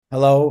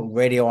Hello,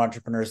 Radio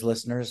Entrepreneurs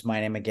listeners. My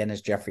name again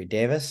is Jeffrey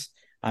Davis.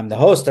 I'm the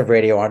host of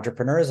Radio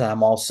Entrepreneurs.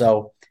 I'm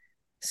also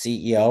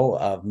CEO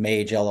of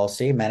Mage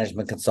LLC,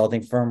 management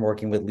consulting firm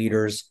working with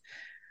leaders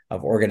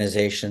of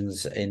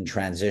organizations in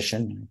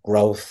transition,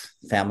 growth,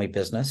 family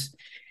business.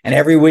 And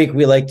every week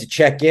we like to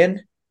check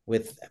in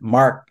with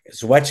Marc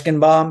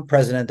Zwetschgenbaum,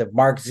 president of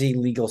Marc Z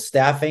Legal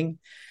Staffing,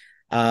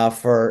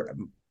 for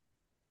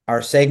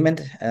our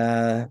segment.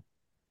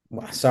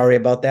 Sorry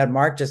about that,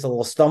 Marc. Just a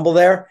little stumble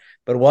there,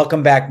 but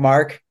welcome back,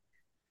 Marc.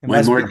 It My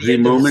must be Mark the Z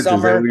end of moment, is that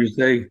what summer. you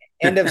say?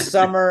 End of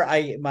summer.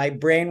 My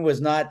brain was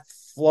not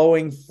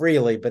flowing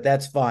freely, but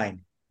that's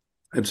fine.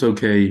 That's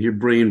okay. Your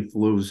brain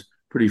flows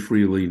pretty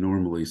freely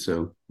normally,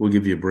 so we'll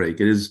give you a break.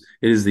 It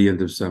is the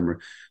end of summer.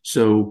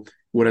 So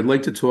what I'd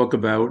like to talk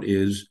about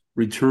is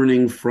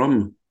returning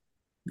from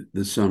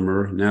the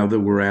summer now that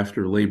we're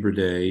after Labor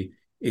Day,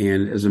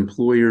 and as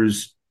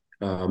employers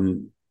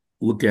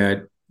look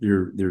at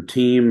their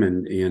team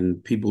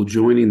and people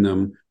joining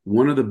them,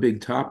 one of the big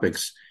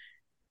topics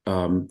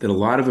that a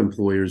lot of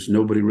employers,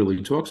 nobody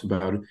really talks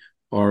about,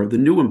 are the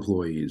new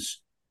employees,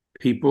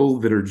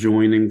 people that are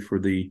joining for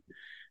the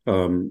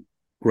um,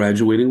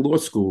 graduating law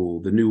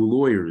school, the new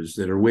lawyers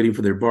that are waiting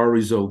for their bar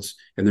results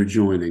and they're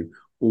joining,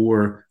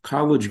 or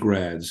college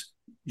grads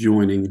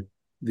joining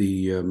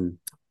the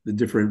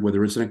different,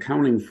 whether it's an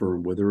accounting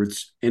firm, whether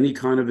it's any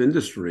kind of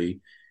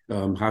industry,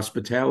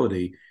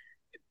 hospitality.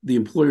 The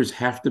employers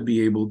have to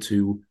be able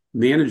to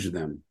manage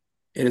them,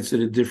 and it's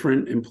a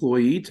different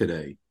employee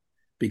today,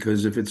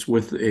 because if it's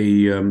with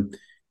an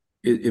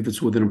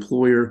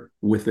employer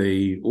with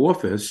a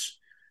office,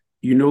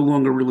 you no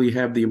longer really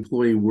have the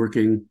employee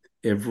working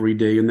every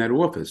day in that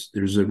office.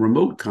 There's a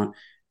remote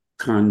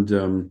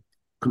component.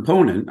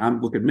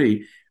 Look at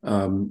me,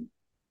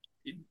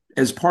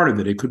 as part of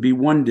it. It could be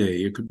one day,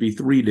 it could be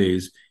 3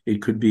 days,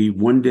 it could be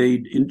one day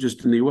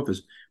just in the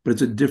office, but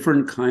it's a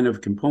different kind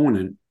of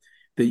component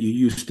that you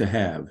used to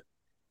have.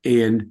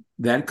 And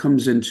that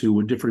comes into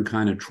a different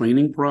kind of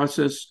training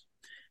process,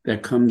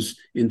 that comes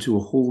into a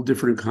whole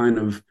different kind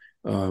of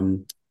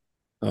um,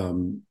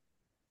 um,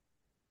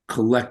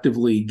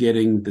 collectively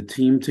getting the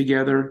team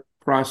together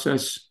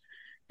process.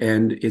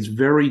 And it's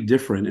very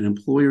different. And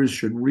employers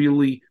should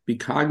really be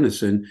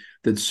cognizant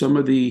that some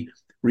of the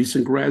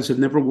recent grads have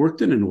never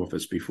worked in an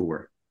office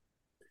before,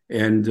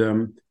 and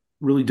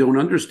really don't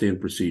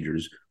understand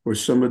procedures, or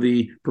some of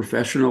the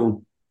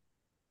professionals,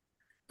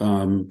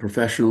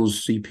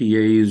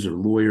 CPAs or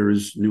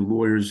lawyers, new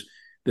lawyers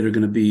that are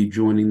going to be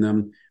joining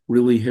them,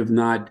 really have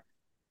not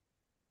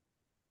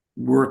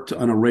worked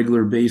on a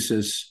regular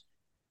basis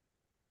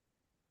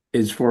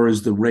as far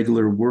as the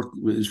regular work,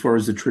 as far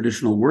as the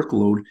traditional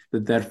workload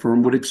that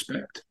firm would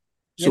expect.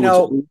 You So it's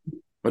know,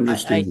 I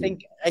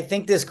understanding.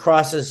 think this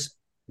crosses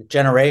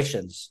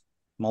generations,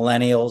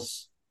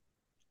 millennials,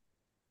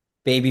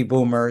 baby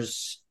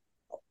boomers.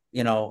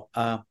 You know,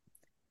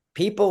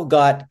 people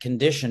got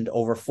conditioned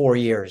over 4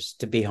 years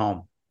to be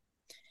home.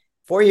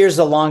 4 years is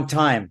a long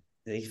time,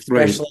 Right,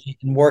 especially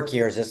in work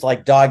years. It's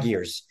like dog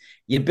years.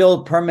 You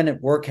build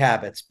permanent work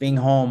habits, being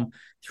home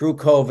through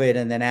COVID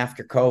and then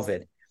after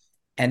COVID.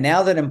 And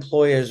now that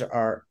employers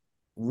are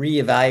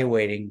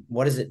reevaluating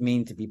what does it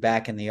mean to be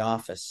back in the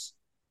office,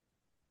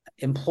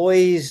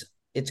 employees,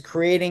 it's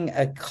creating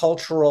a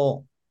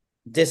cultural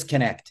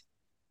disconnect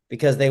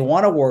because they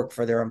want to work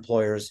for their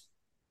employers,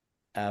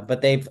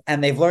 but they've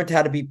learned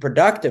how to be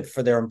productive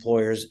for their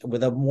employers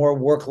with a more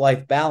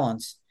work-life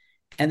balance,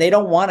 and they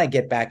don't want to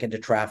get back into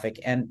traffic.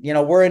 And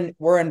we're in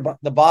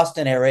the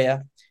Boston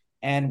area,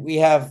 and we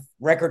have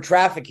record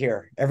traffic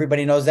here.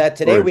 Everybody knows that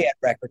today correct, we had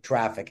record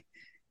traffic.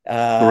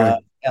 Uh,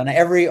 correct. on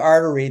every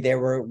artery, they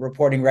were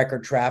reporting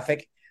record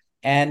traffic.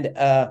 And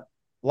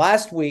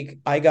last week,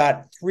 I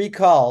got 3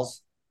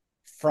 calls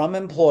from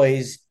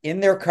employees in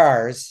their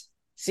cars,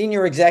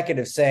 senior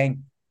executives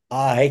saying,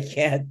 I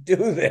can't do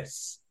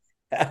this.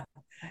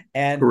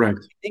 And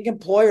Correct. I think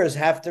employers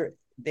have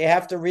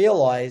to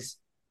realize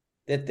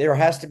that there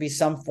has to be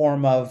some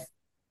form of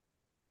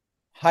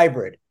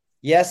hybrid.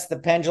 Yes, the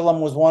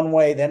pendulum was one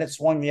way, then it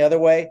swung the other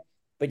way,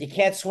 but you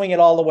can't swing it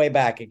all the way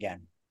back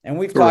again. And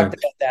we've talked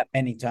Correct. about that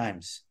many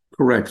times.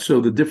 Correct. So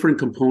the different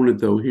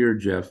component, though, here,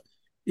 Jeff,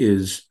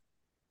 is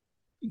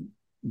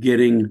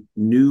getting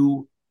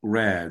new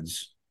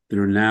grads that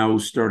are now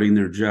starting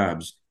their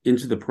jobs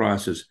into the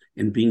process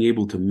and being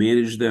able to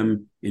manage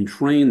them and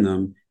train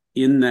them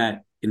in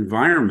that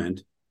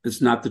environment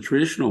that's not the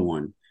traditional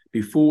one.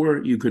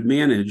 Before, you could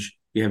manage,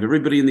 you have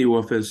everybody in the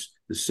office,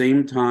 the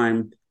same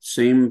time,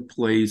 same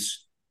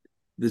place.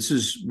 This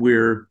is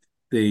where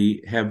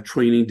they have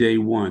training day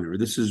one, or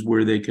this is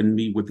where they can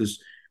meet with this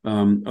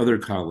other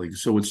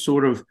colleagues. So it's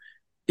sort of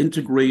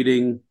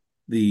integrating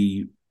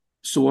the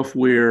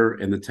software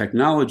and the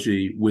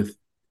technology with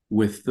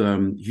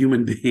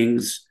human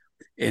beings,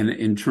 and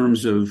in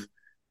terms of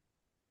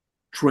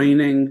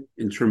training,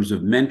 in terms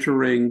of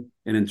mentoring,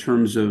 and in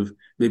terms of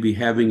maybe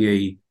having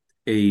a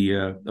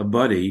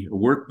buddy, a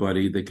work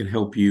buddy that can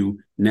help you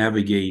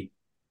navigate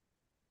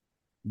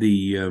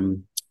the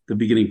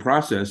beginning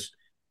process,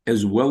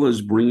 as well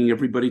as bringing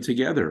everybody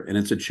together. And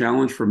it's a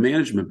challenge for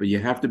management, but you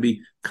have to be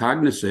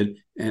cognizant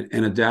and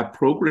adapt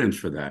programs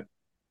for that.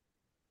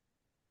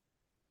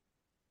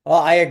 Well,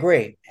 I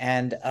agree.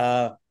 And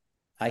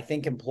I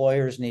think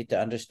employers need to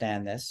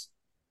understand this.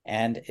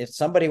 And if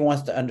somebody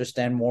wants to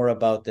understand more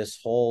about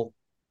this whole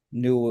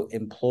new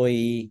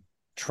employee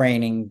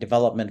training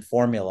development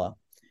formula,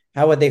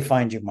 how would they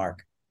find you,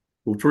 Marc?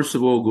 Well, first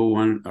of all, go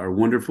on our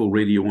wonderful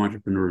Radio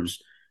Entrepreneurs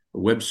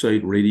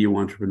website,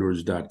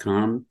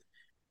 radioentrepreneurs.com.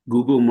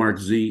 Google Mark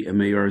Z,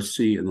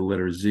 M-A-R-C, and the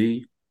letter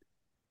Z.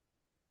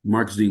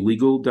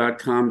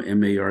 MarkZLegal.com,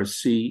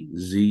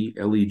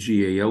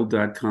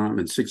 MarkZlegal.com,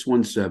 and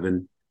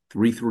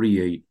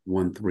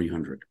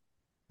 617-338-1300.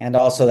 And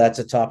also, that's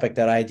a topic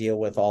that I deal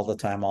with all the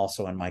time,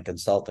 also in my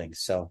consulting.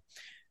 So,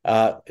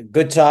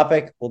 good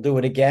topic. We'll do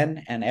it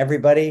again. And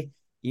everybody,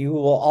 you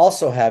will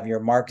also have your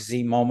Mark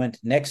Z moment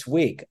next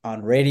week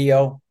on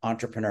Radio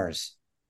Entrepreneurs.